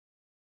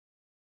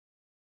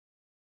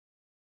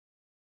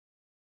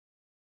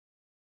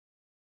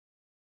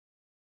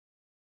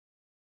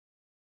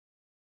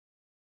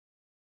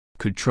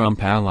Could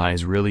Trump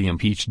allies really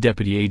impeach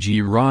Deputy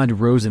AG Rod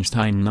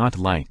Rosenstein? Not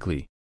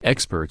likely,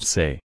 experts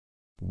say.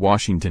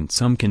 Washington.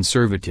 Some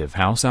conservative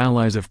House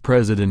allies of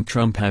President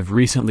Trump have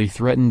recently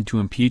threatened to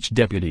impeach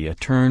Deputy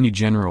Attorney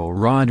General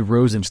Rod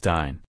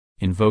Rosenstein,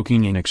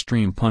 invoking an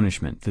extreme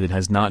punishment that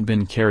has not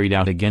been carried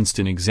out against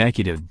an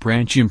executive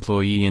branch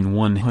employee in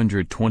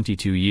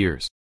 122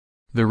 years.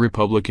 The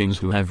Republicans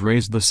who have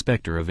raised the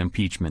specter of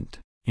impeachment,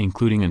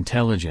 including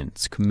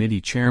Intelligence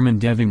Committee Chairman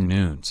Devin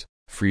Nunes,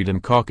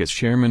 Freedom Caucus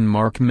Chairman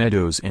Mark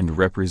Meadows and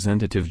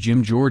Representative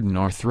Jim Jordan,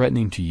 are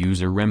threatening to use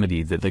a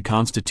remedy that the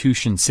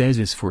Constitution says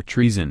is for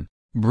treason,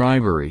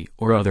 bribery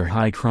or other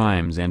high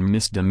crimes and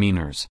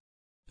misdemeanors.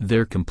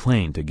 Their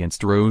complaint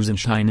against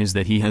Rosenstein is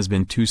that he has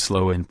been too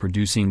slow in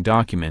producing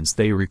documents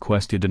they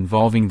requested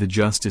involving the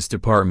Justice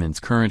Department's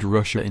current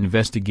Russia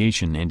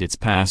investigation and its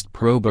past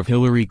probe of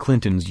Hillary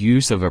Clinton's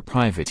use of a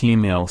private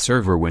email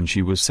server when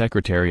she was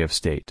Secretary of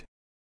State.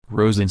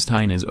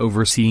 Rosenstein is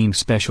overseeing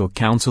Special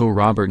Counsel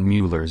Robert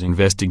Mueller's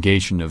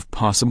investigation of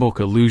possible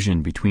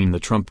collusion between the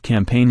Trump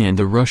campaign and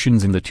the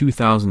Russians in the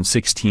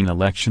 2016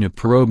 election, a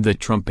probe that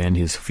Trump and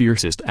his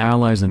fiercest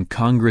allies in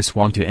Congress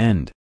want to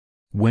end.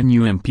 When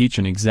you impeach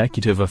an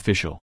executive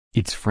official,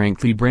 it's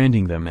frankly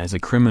branding them as a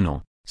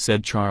criminal,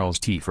 said Charles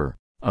Tiefer,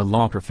 a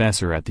law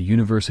professor at the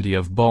University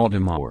of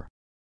Baltimore.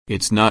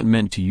 It's not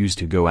meant to use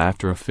to go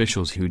after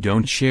officials who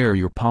don't share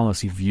your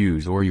policy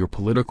views or your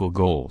political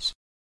goals.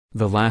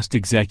 The last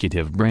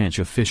executive branch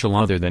official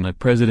other than a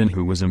president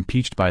who was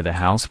impeached by the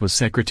House was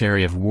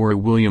Secretary of War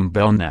William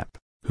Belknap,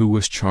 who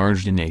was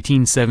charged in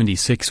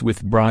 1876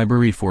 with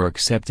bribery for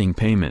accepting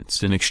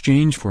payments in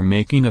exchange for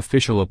making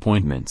official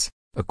appointments,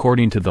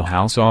 according to the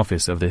House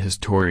Office of the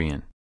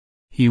Historian.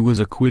 He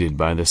was acquitted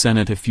by the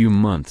Senate a few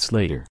months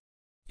later.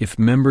 If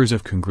members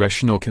of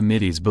congressional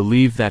committees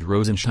believe that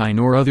Rosenstein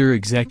or other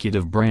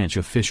executive branch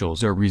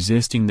officials are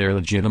resisting their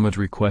legitimate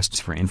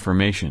requests for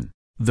information,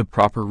 the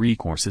proper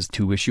recourse is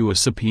to issue a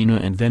subpoena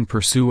and then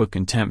pursue a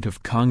contempt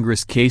of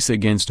Congress case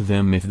against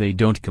them if they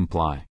don't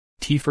comply,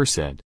 Tiefer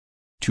said.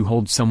 To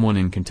hold someone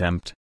in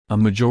contempt, a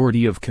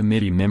majority of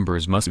committee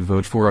members must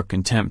vote for a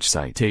contempt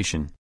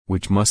citation,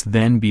 which must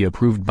then be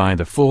approved by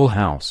the full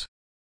House.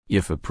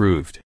 If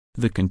approved,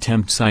 the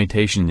contempt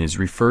citation is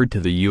referred to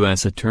the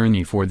U.S.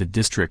 Attorney for the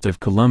District of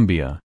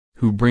Columbia,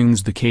 who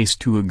brings the case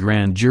to a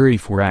grand jury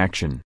for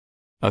action.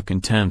 A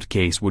contempt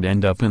case would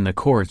end up in the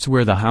courts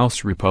where the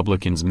House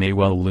Republicans may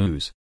well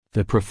lose,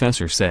 the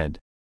professor said.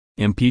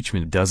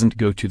 Impeachment doesn't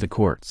go to the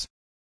courts.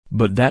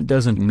 But that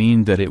doesn't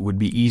mean that it would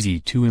be easy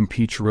to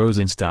impeach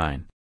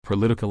Rosenstein,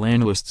 political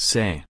analysts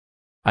say.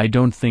 I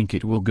don't think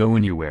it will go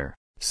anywhere,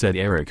 said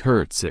Eric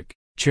Herzog,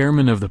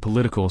 chairman of the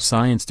Political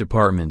Science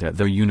Department at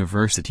the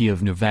University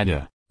of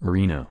Nevada,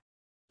 Reno.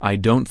 I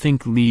don't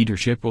think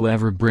leadership will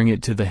ever bring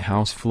it to the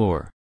House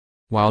floor.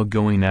 While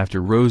going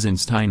after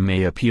Rosenstein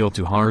may appeal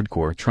to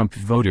hardcore Trump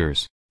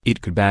voters,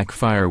 it could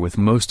backfire with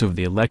most of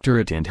the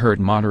electorate and hurt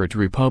moderate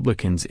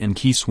Republicans in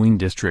key swing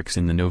districts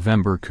in the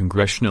November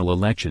congressional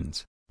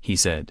elections, he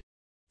said.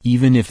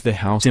 Even if the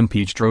House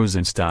impeached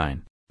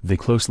Rosenstein, the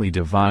closely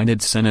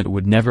divided Senate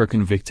would never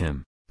convict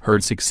him,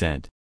 Herzog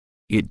said.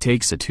 It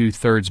takes a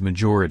two-thirds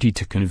majority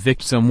to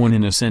convict someone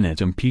in a Senate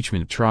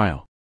impeachment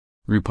trial.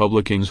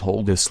 Republicans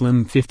hold a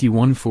slim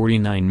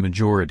 51-49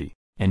 majority,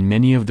 and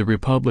many of the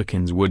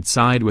Republicans would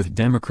side with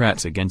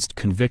Democrats against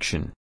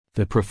conviction,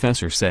 the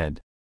professor said.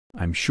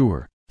 I'm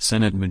sure,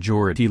 Senate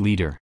Majority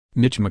Leader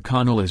Mitch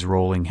McConnell is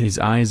rolling his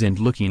eyes and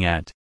looking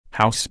at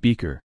House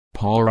Speaker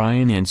Paul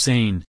Ryan and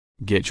saying,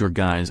 "Get your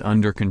guys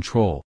under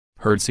control,"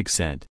 Herzog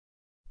said.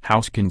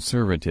 House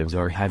conservatives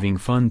are having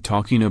fun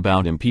talking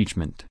about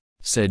impeachment,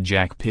 said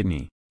Jack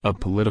Pitney, a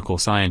political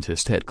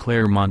scientist at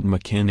Claremont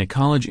McKenna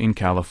College in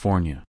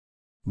California.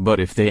 But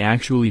if they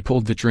actually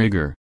pulled the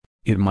trigger,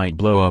 it might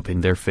blow up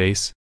in their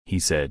face, he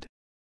said.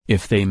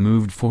 If they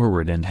moved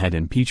forward and had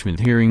impeachment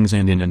hearings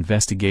and an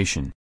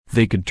investigation,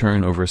 they could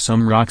turn over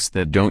some rocks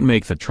that don't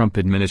make the Trump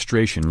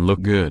administration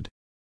look good.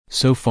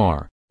 So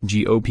far,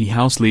 GOP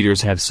House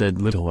leaders have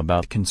said little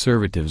about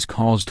conservatives'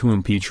 calls to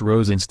impeach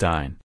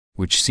Rosenstein,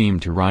 which seem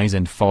to rise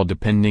and fall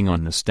depending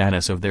on the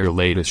status of their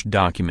latest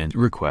document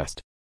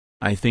request.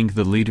 I think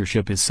the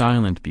leadership is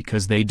silent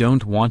because they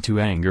don't want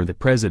to anger the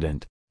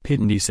president,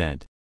 Pitney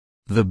said.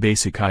 The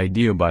basic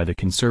idea by the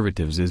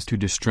conservatives is to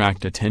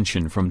distract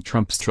attention from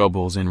Trump's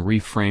troubles and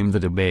reframe the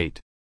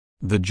debate.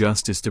 The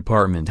Justice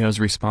Department has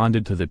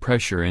responded to the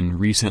pressure in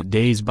recent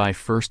days by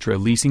first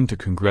releasing to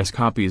Congress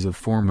copies of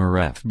former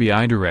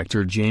FBI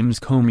Director James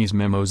Comey's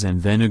memos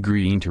and then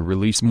agreeing to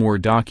release more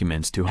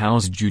documents to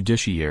House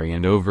Judiciary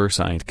and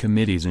Oversight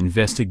committees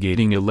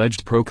investigating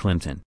alleged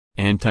pro-Clinton,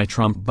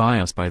 anti-Trump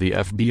bias by the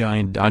FBI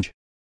and DOJ.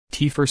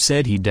 Tiefer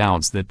said he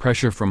doubts that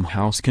pressure from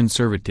House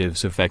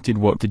conservatives affected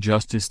what the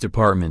Justice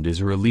Department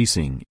is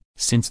releasing,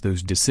 since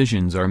those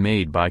decisions are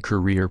made by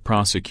career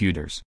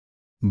prosecutors.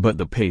 But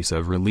the pace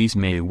of release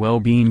may well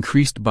be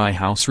increased by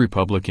House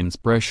Republicans'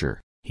 pressure,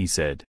 he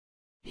said.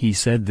 He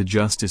said the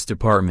Justice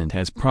Department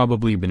has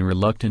probably been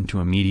reluctant to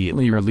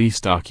immediately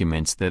release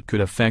documents that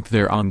could affect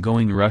their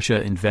ongoing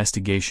Russia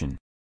investigation.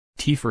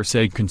 Tiefer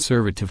said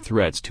conservative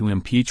threats to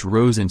impeach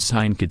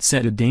Rosenstein could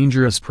set a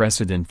dangerous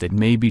precedent that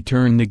may be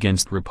turned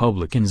against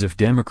Republicans if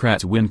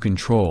Democrats win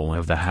control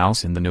of the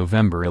House in the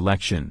November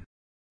election.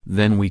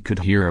 Then we could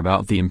hear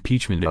about the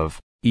impeachment of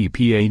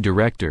EPA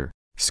Director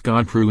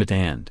Scott Pruitt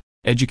and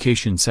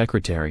Education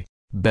Secretary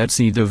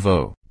Betsy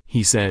DeVos,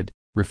 he said,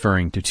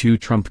 referring to two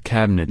Trump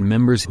cabinet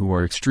members who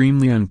are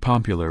extremely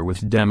unpopular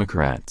with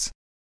Democrats.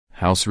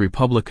 House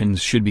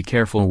Republicans should be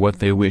careful what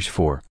they wish for,